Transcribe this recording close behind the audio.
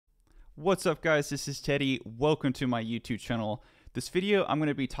What's up, guys? This is Teddy. Welcome to my YouTube channel. This video, I'm going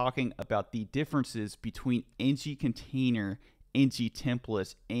to be talking about the differences between ngContainer,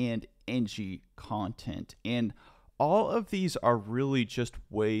 ngTemplate, and ngContent. And all of these are really just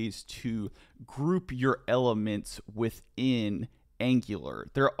ways to group your elements within Angular.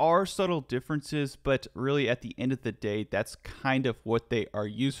 There are subtle differences, but really at the end of the day, that's kind of what they are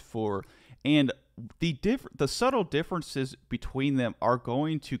used for. And the subtle differences between them are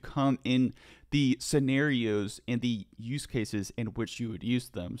going to come in the scenarios and the use cases in which you would use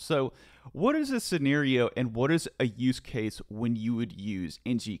them. So what is a scenario and what is a use case when you would use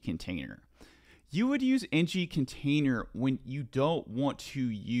ngContainer? You would use ngContainer when you don't want to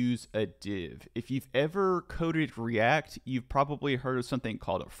use a div. If you've ever coded React, you've probably heard of something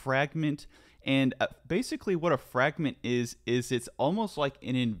called a fragment. And basically what a fragment is it's almost like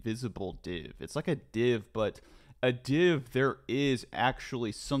an invisible div. It's like a div, but a div, there is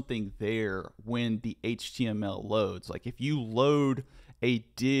actually something there when the HTML loads. Like if you load a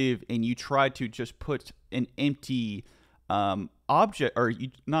div and you try to just put an empty object, or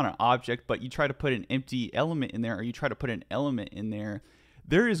not an object, but you try to put an empty element in there, or you try to put an element in there,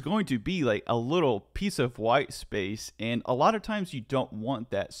 there is going to be like a little piece of white space, and a lot of times you don't want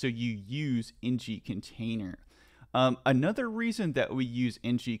that, so you use ngContainer. Another reason that we use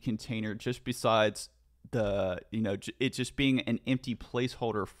ngContainer, just besides it just being an empty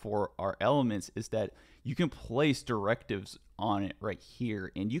placeholder for our elements, is that you can place directives on it right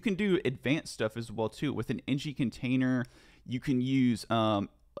here, and you can do advanced stuff as well too. With an ngContainer, you can use not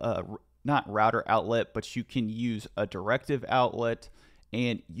router outlet, but you can use a directive outlet,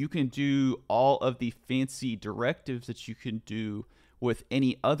 and you can do all of the fancy directives that you can do with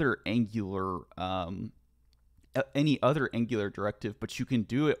any other Angular directive, but you can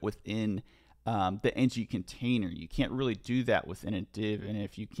do it within the ngContainer. You can't really do that within a div, and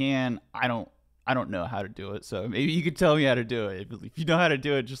if you can, I don't know how to do it, so maybe you could tell me how to do it. If you know how to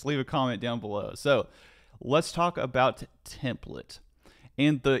do it, just leave a comment down below. So let's talk about template.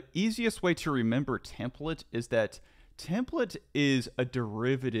 And the easiest way to remember template is that template is a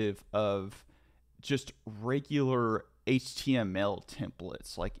derivative of just regular HTML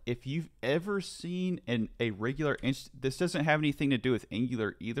templates. Like if you've ever seen a regular, this doesn't have anything to do with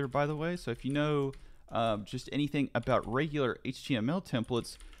Angular either, by the way. So if you know just anything about regular HTML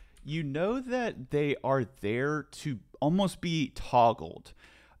templates, you know that they are there to almost be toggled.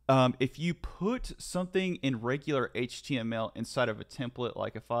 If you put something in regular HTML inside of a template,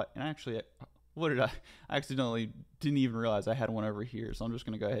 like if I accidentally didn't even realize I had one over here, so I'm just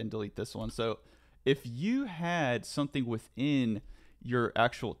going to go ahead and delete this one. So if you had something within your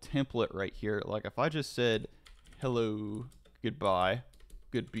actual template right here, like if I just said hello, goodbye,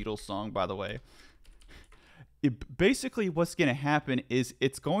 good Beatles song, by the way, basically what's going to happen is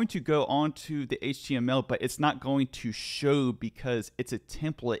it's going to go onto the HTML, but it's not going to show because it's a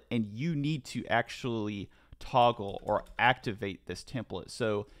template, and you need to actually toggle or activate this template.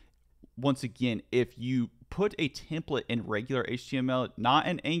 So once again, if you put a template in regular HTML, not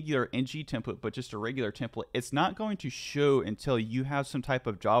an Angular ng template, but just a regular template, it's not going to show until you have some type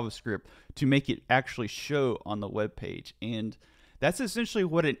of JavaScript to make it actually show on the web page. And that's essentially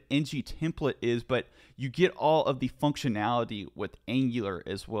what an ng template is, but you get all of the functionality with Angular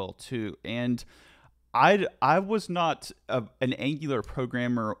as well too. And I was not an Angular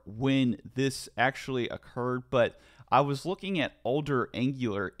programmer when this actually occurred, but I was looking at older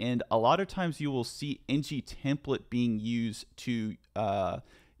Angular, and a lot of times you will see ngTemplate being used to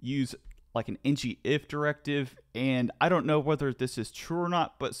use like an ngIf directive, and I don't know whether this is true or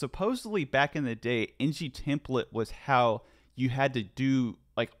not, but supposedly back in the day, ngTemplate was how you had to do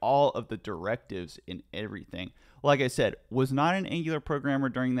like all of the directives and everything. Like I said, was not an Angular programmer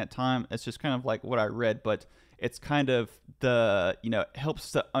during that time. It's just kind of like what I read, but it's kind of the,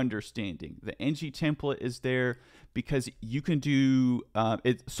 helps the understanding. The ngTemplate is there because you can do,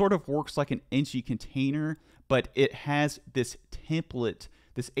 it sort of works like an ngContainer, but it has this template,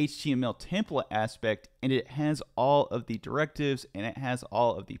 this HTML template aspect, and it has all of the directives, and it has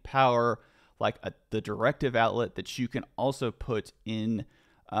all of the power, like the directive outlet that you can also put in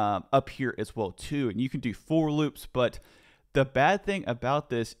up here as well too. And you can do for loops, but the bad thing about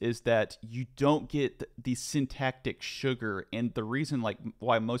this is that you don't get the syntactic sugar. And the reason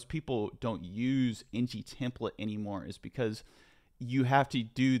why most people don't use ngTemplate anymore is because you have to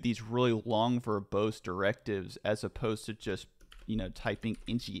do these really long verbose directives as opposed to just, typing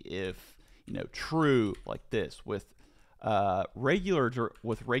ngIf, true like this. With regular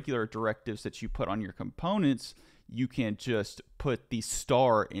directives that you put on your components, you can just put the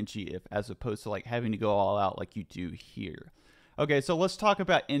star ngIf as opposed to like having to go all out like you do here. Okay, so let's talk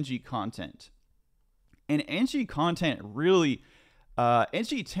about ngContent. And ngContent really,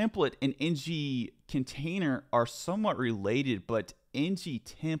 ngTemplate and ngContainer are somewhat related, but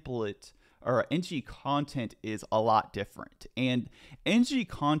ngTemplate or ngContent is a lot different. And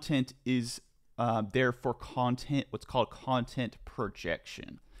ngContent is there for content, what's called content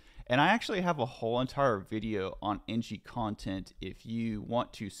projection. And I actually have a whole entire video on ngContent if you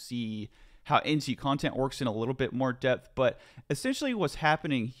want to see how ngContent works in a little bit more depth. But essentially what's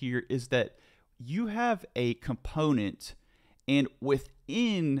happening here is that you have a component, and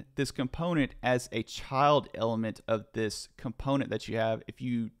within this component as a child element of this component that you have, if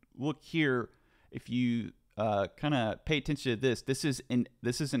you look here, if you kind of pay attention to this, this is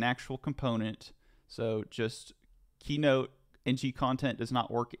an actual component. So just keynote, ngContent does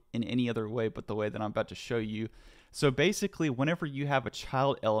not work in any other way but the way that I'm about to show you. So basically, whenever you have a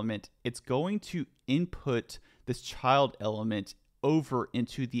child element, it's going to input this child element over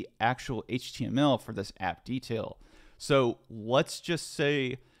into the actual HTML for this app detail. So let's just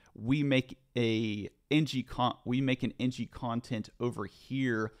say we make an ngContent over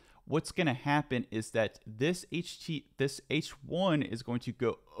here. What's going to happen is that this H1 is going to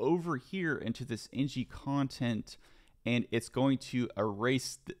go over here into this ngContent, and it's going to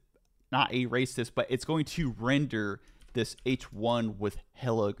not erase this, but it's going to render this H1 with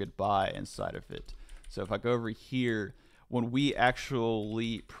hello goodbye inside of it. So if I go over here, when we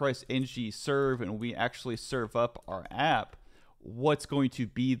actually press ng serve and we actually serve up our app, what's going to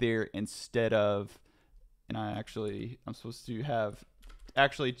be there instead of, and I'm supposed to have,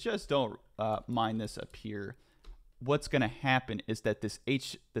 actually just don't mind this up here. What's going to happen is that this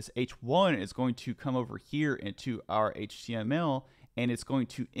H1 is going to come over here into our HTML, and it's going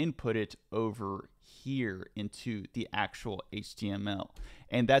to input it over here into the actual HTML.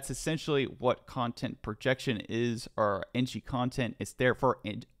 And that's essentially what content projection is, or ngContent. It's there for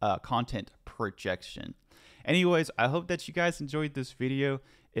content projection. Anyways, I hope that you guys enjoyed this video.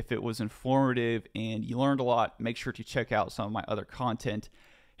 If it was informative and you learned a lot, make sure to check out some of my other content.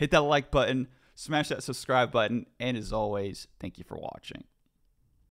 Hit that like button, smash that subscribe button, and as always, thank you for watching.